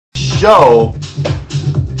show.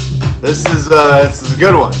 This is a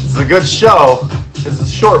good one. It's a good show. It's a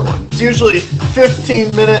short one. It's usually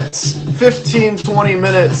 15 minutes, 15, 20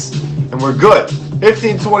 minutes, and we're good.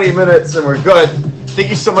 15, 20 minutes, and we're good. Thank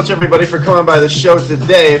you so much, everybody, for coming by the show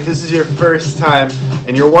today. If this is your first time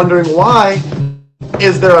and you're wondering why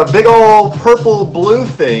is there a big old purple blue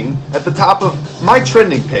thing at the top of my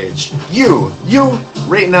trending page? You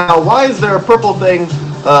right now, why is there a purple thing,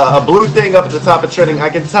 a blue thing up at the top of trending? I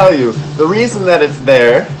can tell you, the reason that it's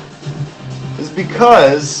there is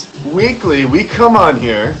because weekly we come on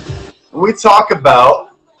here and we talk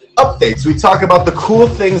about updates. We talk about the cool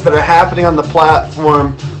things that are happening on the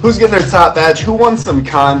platform, who's getting their top badge, who won some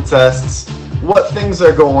contests, what things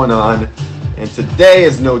are going on. And today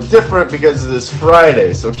is no different because it is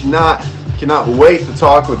Friday, so cannot wait to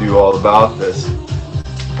talk with you all about this.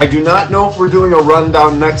 I do not know if we're doing a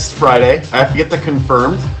rundown next Friday. I have to get that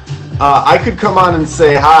confirmed. I could come on and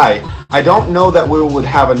say hi. I don't know that we would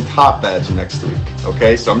have a top badge next week,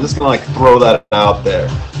 okay? So I'm just going to throw that out there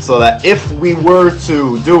so that if we were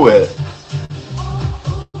to do it,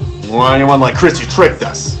 well, anyone like Chris, you tricked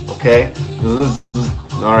us, okay?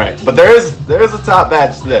 All right, but there is a top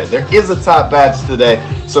badge today. There is a top badge today,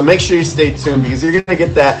 so make sure you stay tuned because you're gonna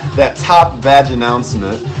get that top badge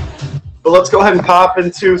announcement. But let's go ahead and pop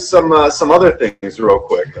into some other things real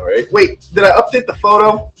quick. All right. Wait, did I update the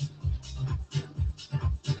photo?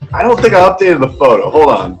 I don't think I updated the photo. Hold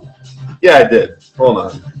on. Yeah, I did. Hold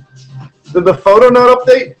on. Did the photo not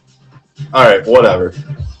update? All right, whatever.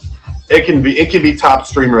 It can be Top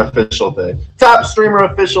Streamer Official Day. Top Streamer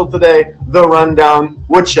Official today, the rundown,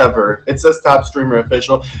 whichever. It says Top Streamer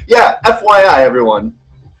Official. Yeah, FYI, everyone.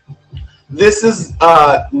 This is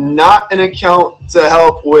not an account to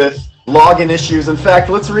help with login issues. In fact,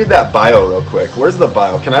 let's read that bio real quick. Where's the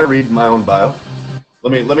bio? Can I read my own bio?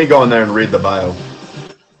 Let me go in there and read the bio.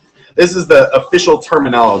 This is the official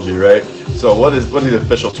terminology, right? So what is the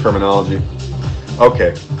official terminology?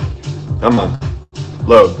 Okay. Come on.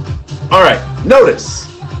 Load. All right, notice,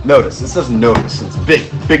 it says notice, it's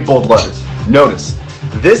big bold letters. Notice,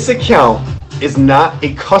 this account is not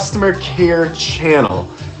a customer care channel.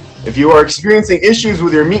 If you are experiencing issues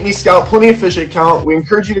with your Meet Me Scout Plenty of Fish account, we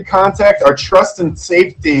encourage you to contact our trust and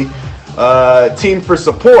safety team for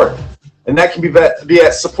support. And that can be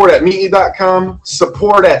at support@meetme.com,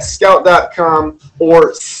 support@scout.com,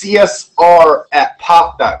 or csr@pop.com.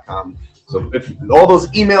 So if all those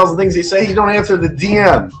emails and things you say, you don't answer the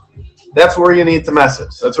DM. That's where you need to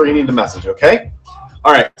message. That's where you need to message, okay?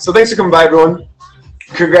 All right, so thanks for coming by, everyone.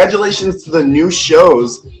 Congratulations to the new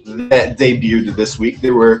shows that debuted this week.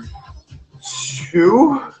 There were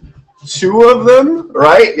two of them,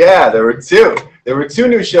 right? Yeah, there were two. There were two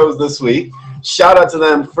new shows this week. Shout out to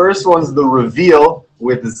them. First one's The Reveal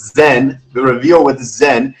with Zen. The Reveal with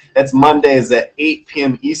Zen. That's Mondays at 8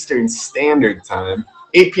 p.m. Eastern Standard Time.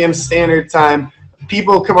 8 p.m. Standard Time.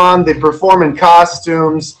 People come on, they perform in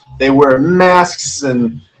costumes. They wear masks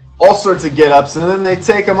and all sorts of get-ups, and then they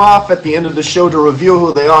take them off at the end of the show to reveal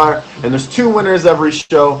who they are. And there's two winners every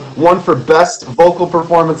show, one for best vocal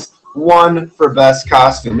performance, one for best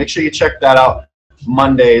costume. Make sure you check that out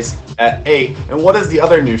Mondays at 8. And what is the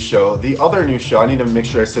other new show? The other new show, I need to make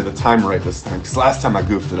sure I say the time right this time, because last time I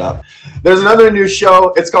goofed it up. There's another new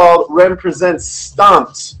show. It's called Ren Presents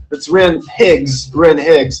Stumped. It's Ren Higgs.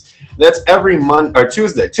 That's every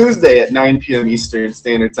Tuesday at 9 p.m. Eastern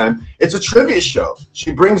Standard Time. It's a trivia show.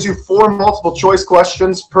 She brings you 4 multiple choice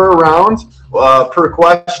questions per round, per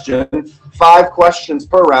question, 5 questions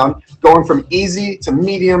per round, going from easy to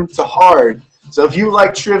medium to hard. So if you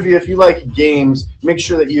like trivia, if you like games, make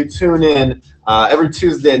sure that you tune in every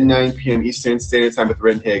Tuesday at 9 p.m. Eastern Standard Time with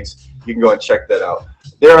Ren Higgs. You can go and check that out.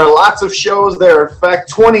 There are lots of shows. There are, in fact,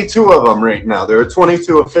 22 of them right now. There are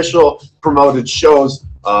 22 official promoted shows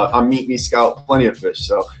on Meet Me Scout Plenty of Fish.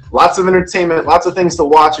 So lots of entertainment, lots of things to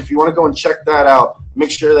watch. If you want to go and check that out,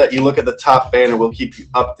 make sure that you look at the top banner. We'll keep you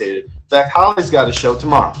updated. In fact, Holly's got a show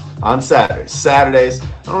tomorrow on Saturdays. I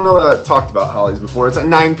don't know that I've talked about Holly's before. It's at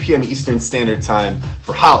 9 p.m. Eastern Standard Time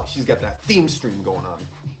for Holly. She's got that theme stream going on.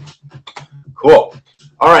 Cool.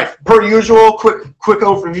 All right, per usual, quick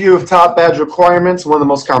overview of top badge requirements, one of the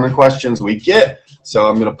most common questions we get. So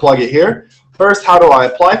I'm going to plug it here. First, how do I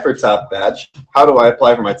apply for top badge? How do I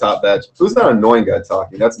apply for my top badge? Who's that annoying guy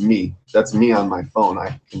talking? That's me. That's me on my phone.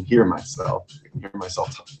 I can hear myself. Talking.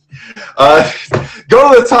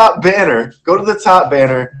 Go to the top banner. Go to the top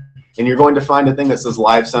banner, and you're going to find a thing that says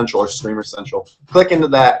Live Central or Streamer Central. Click into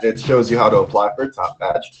that. It shows you how to apply for a top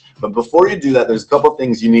badge. But before you do that, there's a couple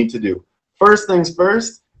things you need to do. First things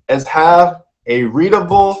first is have a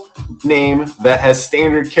readable name that has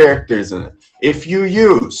standard characters in it. If you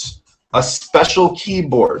use a special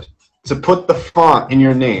keyboard to put the font in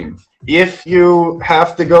your name. If you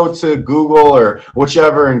have to go to Google or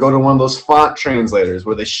whichever and go to one of those font translators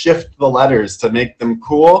where they shift the letters to make them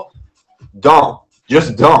cool, don't.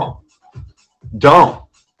 Just don't. Don't.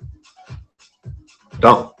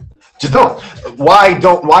 Don't. Just don't. Why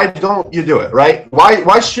don't you do it, right?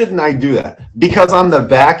 Why shouldn't I do that? Because on the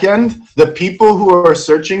back end, the people who are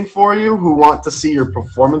searching for you, who want to see your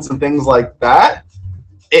performance and things like that,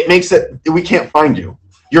 it makes it, we can't find you.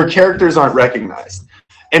 Your characters aren't recognized.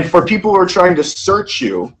 And for people who are trying to search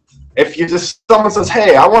you, if you just, someone says,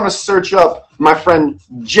 hey, I want to search up my friend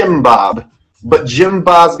Jim Bob, but Jim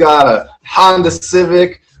Bob's got a Honda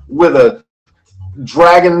Civic with a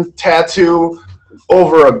dragon tattoo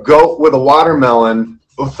over a goat with a watermelon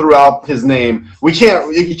throughout his name. You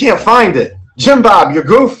can't find it. Jim Bob, you're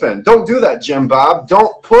goofing. Don't do that, Jim Bob.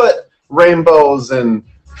 Don't put rainbows and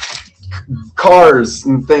cars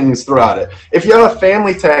and things throughout it. If you have a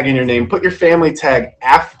family tag in your name, put your family tag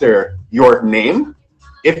after your name.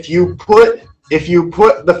 If you put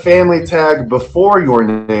the family tag before your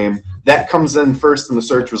name, that comes in first in the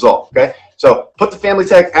search result. Okay, so put the family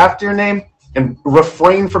tag after your name and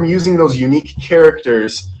refrain from using those unique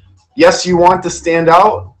characters. Yes, you want to stand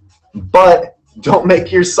out, but don't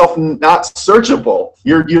make yourself not searchable.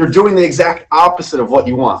 You're doing the exact opposite of what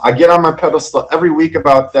you want. I get on my pedestal every week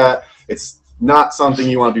about that. It's not something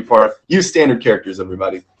you want to be part of. Use standard characters,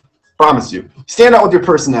 everybody. Promise you. Stand out with your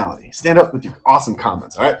personality. Stand up with your awesome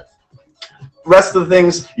comments, all right? Rest of the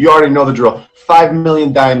things, you already know the drill. 5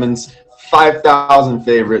 million diamonds, 5,000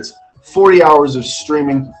 favorites, 40 hours of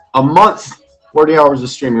streaming a month, 40 hours of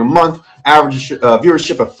streaming a month, average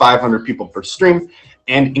viewership of 500 people per stream,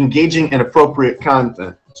 and engaging in appropriate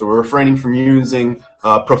content. So we're refraining from using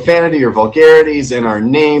profanity or vulgarities in our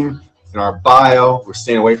name, in our bio. We're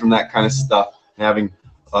staying away from that kind of stuff and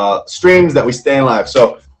having streams that we stay in live.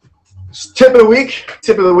 So tip of the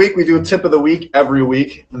week, we do a tip of the week every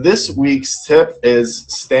week. This week's tip is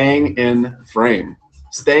staying in frame.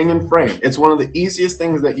 Staying in frame. It's one of the easiest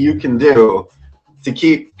things that you can do to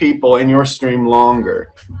keep people in your stream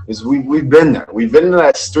longer. Is we've been there. We've been in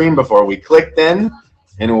that stream before. We clicked in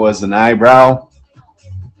and it was an eyebrow.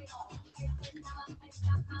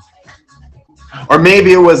 Or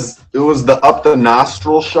maybe it was the up the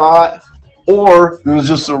nostril shot, or it was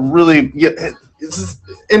just a really, it's just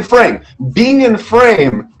in frame. Being in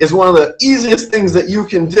frame is one of the easiest things that you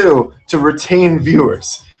can do to retain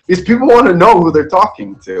viewers. Because people want to know who they're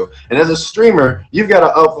talking to. And as a streamer, you've got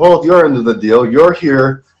to uphold your end of the deal. You're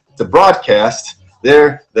here to broadcast.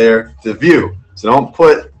 They're there to view. So don't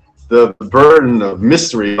put the burden of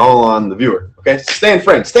mystery all on the viewer. Okay? Stay in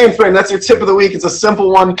frame. Stay in frame. That's your tip of the week. It's a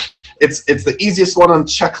simple one. It's the easiest one on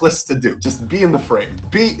checklist to do. Just be in the frame.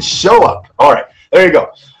 Show up. All right. There you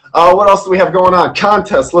go. What else do we have going on?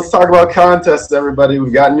 Contests. Let's talk about contests, everybody.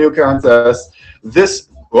 We've got new contests.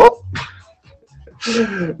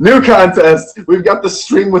 New contest. We've got the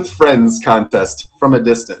Stream with Friends contest from a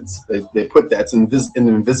distance. They put that. It's in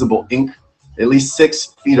invisible ink. At least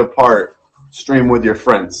 6 feet apart. Stream with your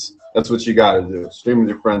friends. That's what you got to do. Stream with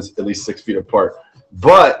your friends at least 6 feet apart.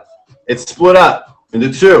 But it's split up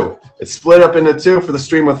into 2. It's split up into 2 for the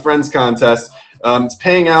Stream with Friends contest. It's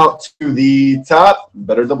paying out to the top.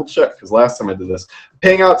 Better double check because last time I did this.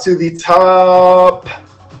 Paying out to the top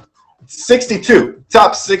 62.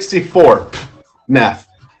 Top 64. Math.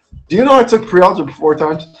 Do you know I took pre-algebra 4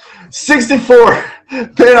 times? 64.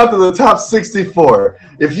 Paying out to the top 64.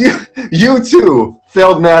 If you too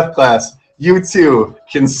failed math class, you too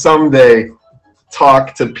can someday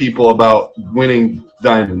talk to people about winning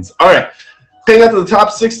diamonds. All right. Paying out to the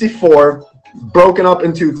top 64, broken up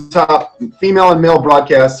into top female and male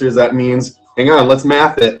broadcasters. That means, hang on, let's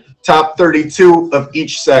math it. Top 32 of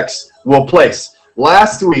each sex will place.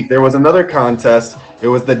 Last week, there was another contest. It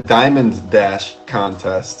was the Diamond Dash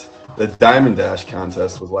contest. The Diamond Dash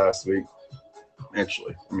contest was last week.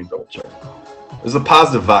 Actually, let me double check. It was the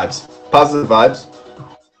Positive Vibes. Positive Vibes?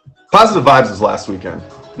 Positive Vibes was last weekend.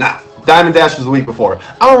 Nah, Diamond Dash was the week before.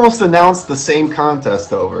 I almost announced the same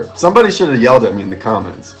contest over. Somebody should have yelled at me in the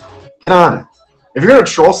comments. Get on it. If you're going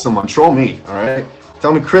to troll someone, troll me, all right?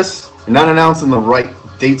 Tell me, Chris, you're not announcing the right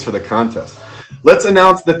dates for the contest. Let's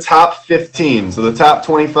announce the top 15, so the top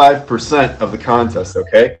 25% of the contest,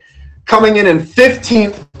 okay? Coming in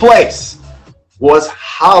 15th place was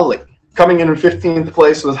Holly. Coming in 15th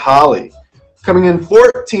place was Holly. Coming in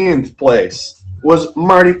 14th place was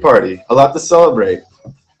Marty Party. A lot to celebrate.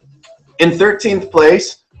 In 13th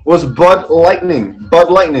place was Bud Lightning. Bud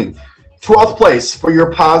Lightning. 12th place for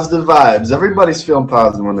your Positive Vibes. Everybody's feeling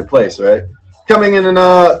positive when they place, right? Coming in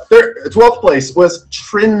 12th place was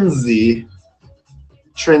Trinzy.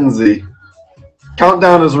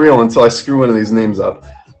 Countdown is real until I screw one of these names up.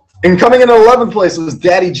 And coming in 11th place was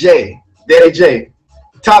Daddy J.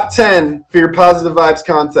 Top 10 for your Positive Vibes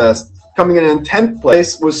contest. Coming in 10th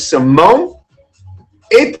place was Simone.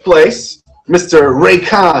 8th place, Mr. Ray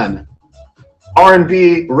Khan.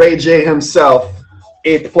 R&B Ray J himself.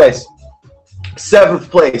 8th place. 7th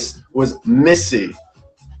place was Missy.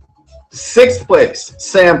 6th place,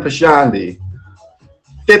 Sam Pashandi.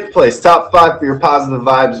 5th place, top 5 for your Positive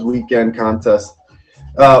Vibes weekend contest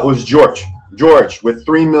was George with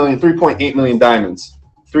 3.8 million diamonds.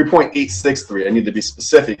 3.863. I need to be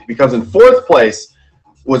specific because in 4th place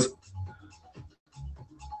was,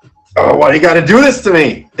 oh, why do you got to do this to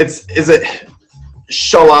me? Is it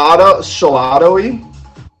Shalado-y?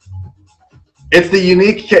 It's the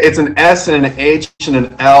unique. It's an S and an H and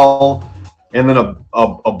an L, and then a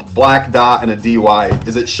black dot and a DY.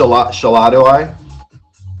 Is it Shalado-y?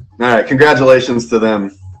 All right, congratulations to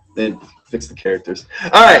them. They fixed the characters.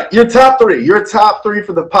 All right, your top three. Your top three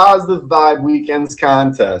for the Positive Vibe Weekends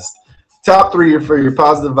contest. Top three for your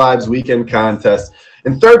Positive Vibes Weekend contest.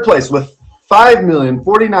 In 3rd place with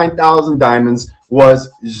 5,049,000 diamonds was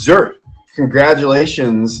Zuri.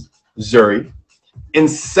 Congratulations, Zuri. In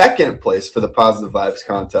 2nd place for the Positive Vibes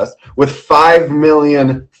contest with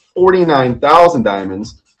 5,049,000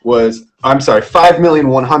 diamonds was, I'm sorry,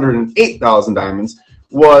 5,108,000 diamonds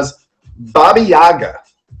was Baba Yaga.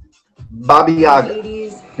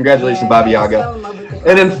 Congratulations, Baba Yaga.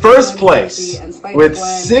 And in 1st place with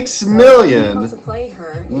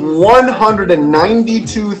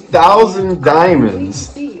 6,192,000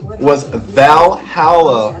 diamonds was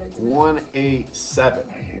Valhalla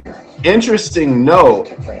 187. Interesting note,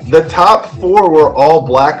 the top 4 were all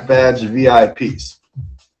black badge VIPs.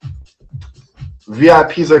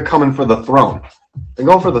 VIPs are coming for the throne. They're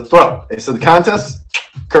going for the throne. They said the contest,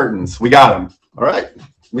 curtains. We got them. All right.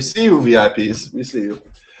 We see you, VIPs. We see you.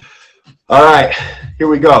 All right. Here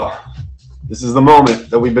we go. This is the moment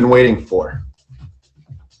that we've been waiting for.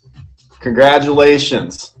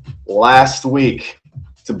 Congratulations last week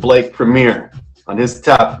to Blake Premier on his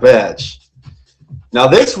top badge. Now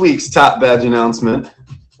this week's top badge announcement,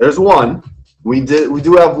 there's one. We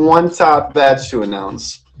do have one top badge to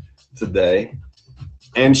announce today,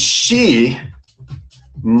 and she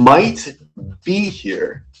might be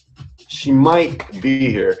here. She might be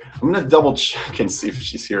here. I'm gonna double check and see if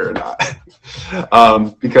she's here or not,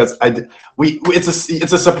 because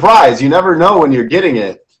it's a surprise. You never know when you're getting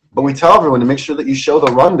it, but we tell everyone to make sure that you show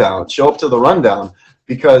the rundown, show up to the rundown,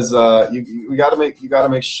 because you gotta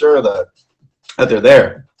make sure that they're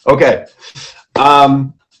there. Okay. I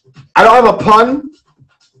don't have a pun,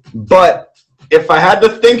 but if I had to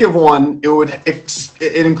think of one, it would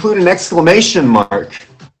include an exclamation mark,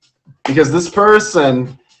 because this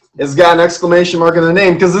person has got an exclamation mark in the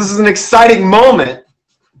name, because this is an exciting moment.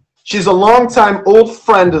 She's a longtime old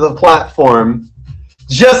friend of the platform,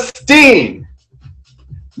 Justine.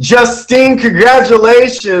 Justine,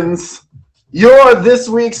 congratulations. You're this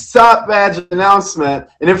week's top badge announcement,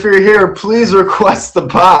 and if you're here, please request the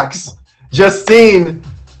box. Justine,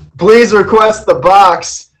 please request the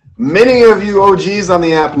box. Many of you OGs on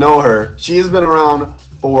the app know her. She's been around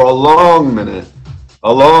for a long minute,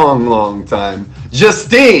 a long time.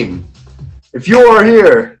 Justine, if you are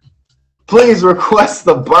here, please request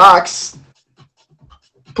the box.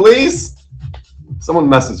 Please? Someone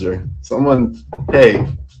message her. Someone, hey,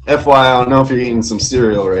 FYI, I don't know if you're eating some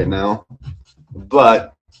cereal right now,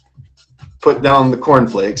 but put down the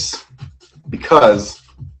cornflakes, because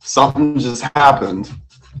something just happened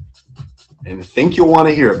and I think you'll want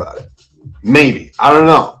to hear about it. Maybe. I don't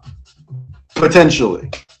know. Potentially.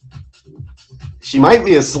 She might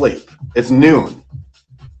be asleep. It's noon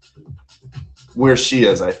where she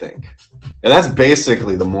is, I think. And that's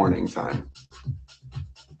basically the morning time.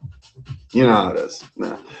 You know how it is.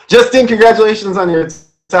 No. Justine, congratulations on your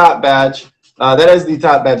top badge. That is the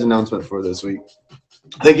top badge announcement for this week.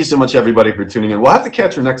 Thank you so much, everybody, for tuning in. We'll have to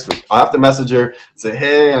catch her next week. I'll have to message her and say,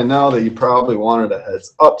 hey, I know that you probably wanted a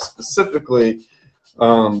heads up specifically.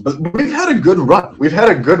 But we've had a good run. We've had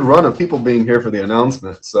a good run of people being here for the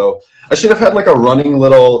announcement. So I should have had like a running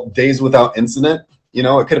little days without incident. You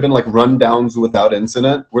know, it could have been like rundowns without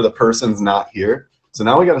incident where the person's not here. So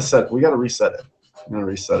now we got to reset it. I'm going to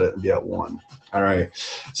reset it and be at 1. All right.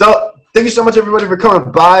 So thank you so much, everybody, for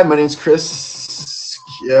coming by. My name's Chris.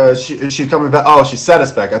 Is she coming back? Oh, she set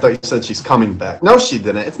us back. I thought you said she's coming back. No, she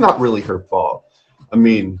didn't. It's not really her fault. I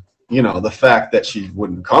mean, you know, the fact that she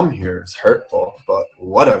wouldn't come here is hurtful, but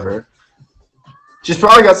whatever. She's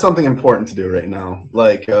probably got something important to do right now.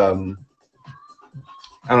 Like,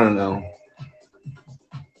 I don't know,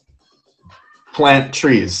 plant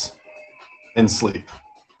trees and sleep.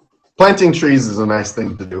 Planting trees is a nice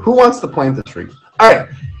thing to do. Who wants to plant a tree? All right,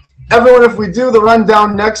 everyone, if we do the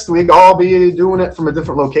rundown next week, I'll be doing it from a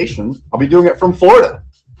different location. I'll be doing it from Florida.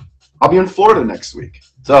 I'll be in Florida next week.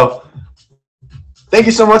 So thank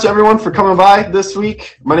you so much, everyone, for coming by this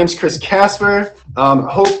week. My name is Chris Casper.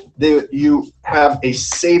 Hope that you have a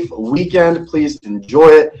safe weekend. Please enjoy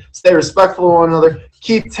it. Stay respectful of one another.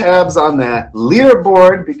 Keep tabs on that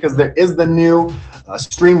leaderboard because there is the new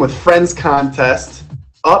Stream with Friends contest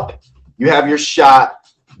up. You have your shot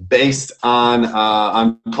based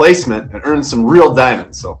on placement and earn some real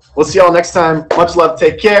diamonds. So we'll see y'all next time. Much love.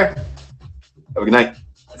 Take care. Have a good night.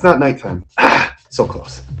 It's not nighttime. So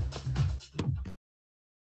close.